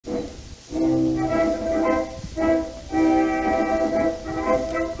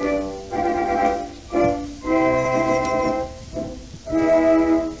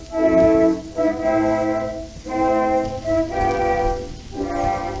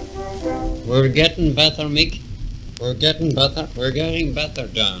We're getting better, Mick. We're getting better. We're getting better,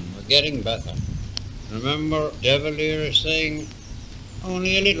 Dan. We're getting better. Remember, Devil here saying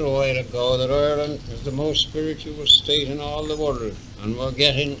only a little while ago that Ireland is the most spiritual state in all the world, and we're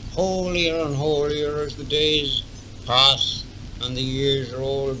getting holier and holier as the days pass and the years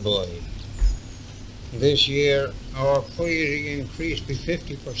roll by. This year, our piety increased by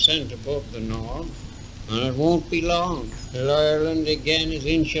 50% above the norm, and it won't be long till Ireland again is,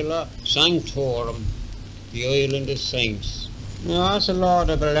 inshallah, sanctorum, the island of saints. Now, that's a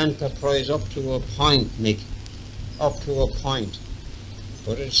laudable enterprise up to a point, Mick, up to a point.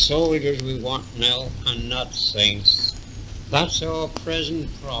 But it's soldiers we want now, and not saints. That's our present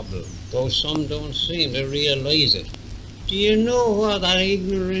problem, though some don't seem to realise it. Do you know what that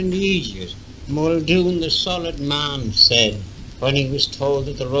ignorant idiot, Muldoon the Solid Man, said when he was told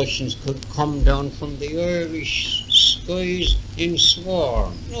that the Russians could come down from the Irish skies in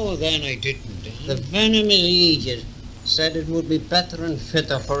swarm? No, then I didn't. The venomous idiot said it would be better and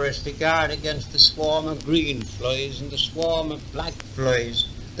fitter for us to guard against the swarm of green flies and the swarm of black flies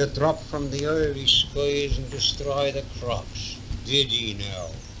that drop from the Irish skies and destroy the crops. Did he know?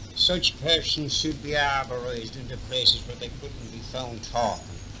 Such persons should be arborized into places where they couldn't be found talking.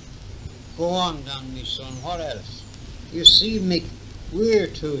 Go on, Dan, me son, what else? You see, Mick, we're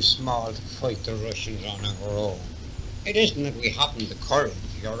too small to fight the Russians on our own. It isn't that we haven't the courage.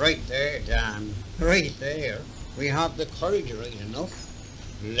 You're right there, Dan, right there. We have the courage right enough.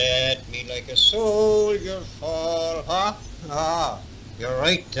 Let me like a soldier fall, huh? Ah, you're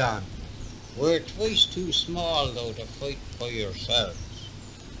right, Dan. We're twice too small, though, to fight by ourselves.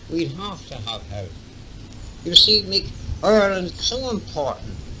 We'd have to have help. You see, Mick, Ireland's so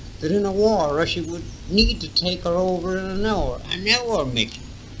important that in a war Russia would need to take her over in an hour. An hour, Mick.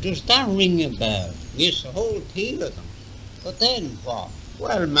 Does that ring a bell? Yes, a whole peal of them. But then what?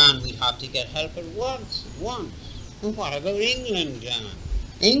 Well, man, we'd have to get help at once. And what about England, Dan?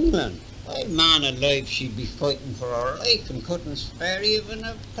 England? Why, man alive, she'd be fighting for her life and couldn't spare even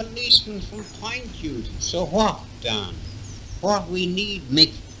a policeman from point duty. So what, Dan? What we need,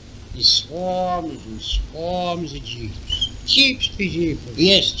 Mick, is swarms and swarms of jeeps. Jeeps, jeepers.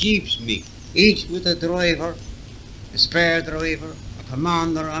 Yes, jeeps, Mick. Each with a driver, a spare driver, a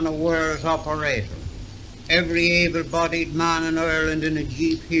commander and a warehouse operator. Every able-bodied man in Ireland in a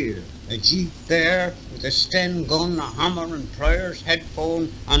jeep here. A jeep there with a Sten gun, a hammer and pliers,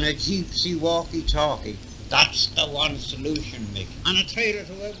 headphone and a jeepsy walkie-talkie. That's the one solution, Mick. And a trailer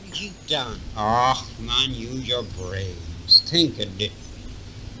to every jeep, Dan. Oh, man, use your brains. Think a little.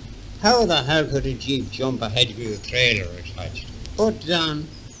 How the hell could a jeep jump ahead with a trailer attached? But, Dan,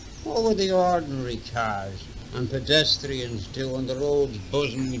 what would the ordinary cars and pedestrians do on the roads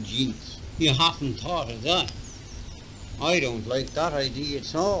buzzing with jeeps? You haven't thought of that. I don't like that idea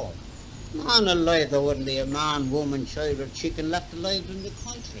at all. Man alive, there wouldn't be a man, woman, child or chicken left alive in the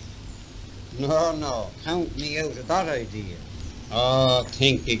country. No, count me out of that idea. Oh,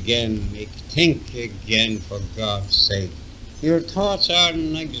 think again, Mick, think again, for God's sake. Your thoughts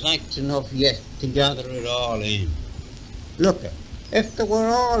aren't exact enough yet to gather it all in. Look, if they were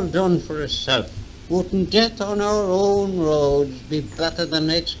all done for itself, wouldn't death on our own roads be better than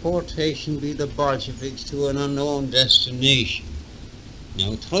exportation by the Bolsheviks to an unknown destination?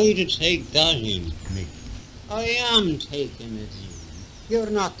 Now try to take that in, Mick. I am taking it in. You're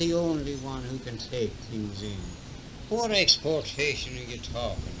not the only one who can take things in. What exportation are you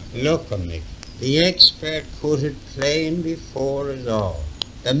talking about? Look, Mick, the expert put it plain before us all.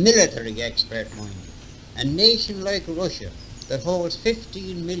 The military expert, mind you. A nation like Russia that holds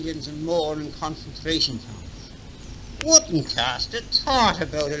 15 millions and more in concentration camps wouldn't cast a thought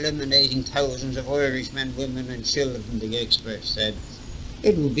about eliminating thousands of Irishmen, women and children, the expert said.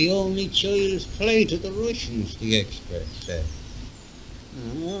 It would be only child's play to the Russians, the expert said.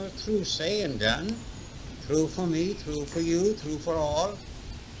 Oh, true saying, Dan. True for me, true for you, true for all.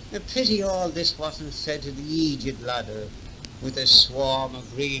 A pity all this wasn't said to the Egypt ladder with a swarm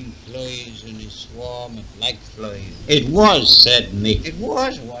of green flies and a swarm of black flies. It was, said Mick. It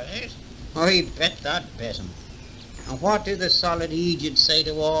was it? I bet that bet him. And what did the solid Egypt say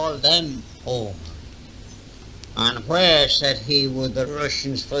to all them, Homer? And where, said he, would the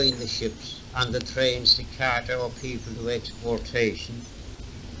Russians find the ships and the trains to cart our people to exportation?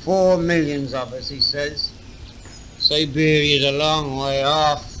 4 millions of us, he says. Siberia's a long way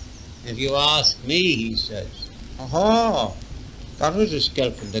off, if you ask me, he says. Aha! That was a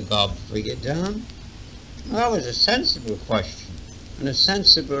scalp of the gob for you, Dan. That was a sensible question, and a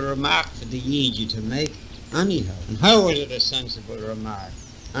sensible remark for the Egypt to make, anyhow. And how was it a sensible remark?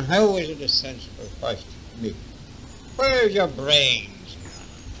 And how was it a sensible question, Mick? Where's your brains,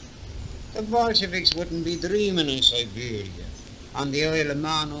 man? The Bolsheviks wouldn't be dreaming of Siberia, on the Isle of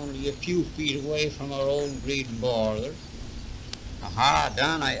Man only a few feet away from our own breeding borders. Aha,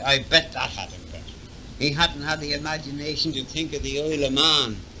 Dan, I bet that had him better. He hadn't had the imagination to think of the Isle of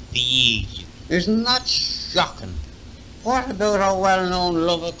Man, the Egypt. Isn't that shocking? What about our well-known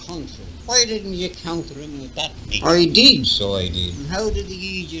love of country? Why didn't you counter him with that? I did, so I did. And how did the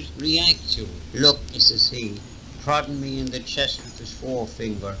Egypt react to it? Look, says he, prodding me in the chest with his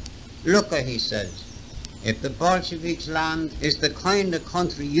forefinger. Look, he says, if the Bolsheviks' land is the kind of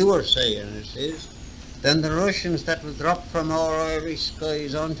country you are saying it is, then the Russians that will drop from our Irish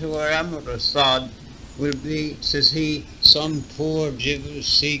skies onto our emerald sod will be, says he, some poor devil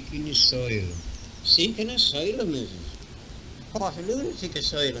seeking asylum. Seeking asylum, is it? What a lunatic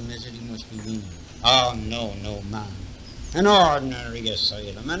asylum is it he must be meaning? Oh, no, man. An ordinary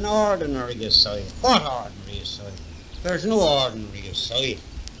asylum, an ordinary asylum. What ordinary asylum? There's no ordinary asylum.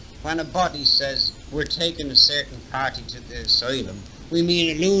 When a body says we're taking a certain party to the asylum, we mean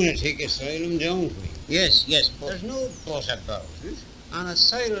a lunatic asylum, don't we? Yes, but there's no but about it. An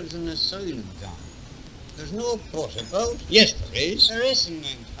asylum's an asylum, John. There's no but about it. Yes, there is. There isn't,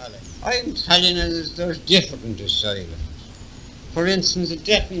 I'm telling you there's different asylums. For instance, a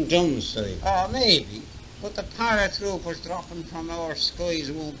deaf and dumb asylum. Oh, maybe. But the paratroopers dropping from our skies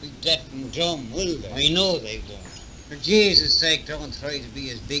won't be deaf and dumb, will they? I know they won't. For Jesus' sake, don't try to be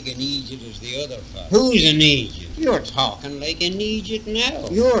as big an Egypt as the other fellow. Who's an Egypt? You're talking like an Egypt now.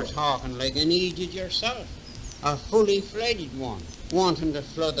 You're talking like an Egypt yourself. A fully fledged one, wanting to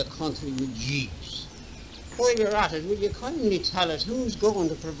flood the country with jeeps. While you're at it, will you kindly tell us who's going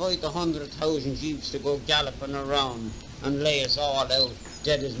to provide the 100,000 jeeps to go galloping around and lay us all out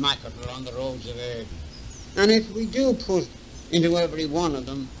dead as mackerel on the roads of Eden? And if we do put into every one of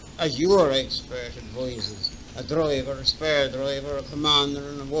them, as your expert advises, a driver, a spare driver, a commander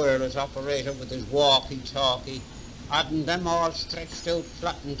and a wireless operator with his walkie-talkie, having them all stretched out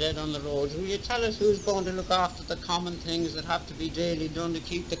flat and dead on the roads, will you tell us who's going to look after the common things that have to be daily done to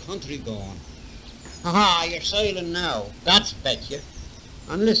keep the country going? Aha, you're silent now. That's betcha.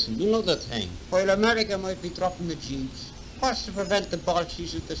 And listen, another thing. While America might be dropping the jeeps, what's to prevent the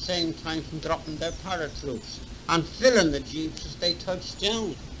Bolsheviks at the same time from dropping their paratroops and filling the jeeps as they touch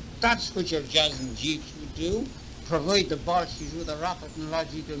down? That's what your jazzing jeeps would do. Provide the Bolsheviks with a rapid and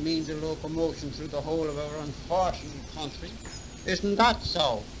logical means of locomotion through the whole of our unfortunate country. Isn't that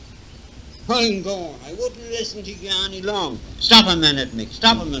so? I'm going. I wouldn't listen to you any longer. Stop a minute, Mick.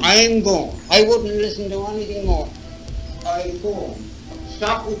 Stop a minute. I'm going. I wouldn't listen to anything more. I'm going.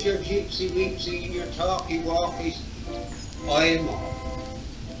 Stop with your gypsy weepsy and your talkie-walkies. I'm off.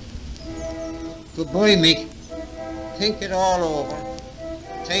 Goodbye, Mick. Think it all over.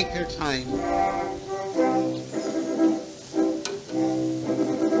 Take your time.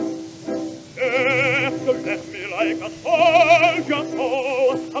 Death left me like a soldier so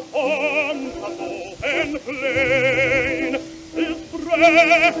upon the open plain, his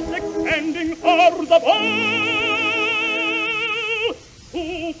breast extending for the ball to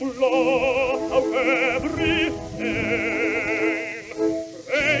blot out every stain.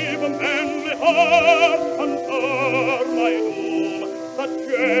 Brave and manly heart answer my doom, that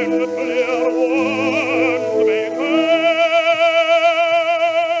gentler ones may tell.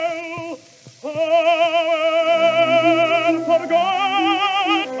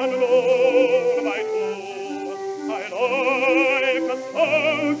 Forgotten alone my tomb, I like a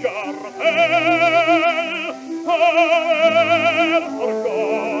soldier fell.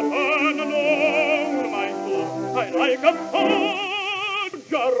 Forgotten alone my tomb, I like a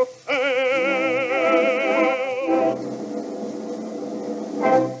soldier fell.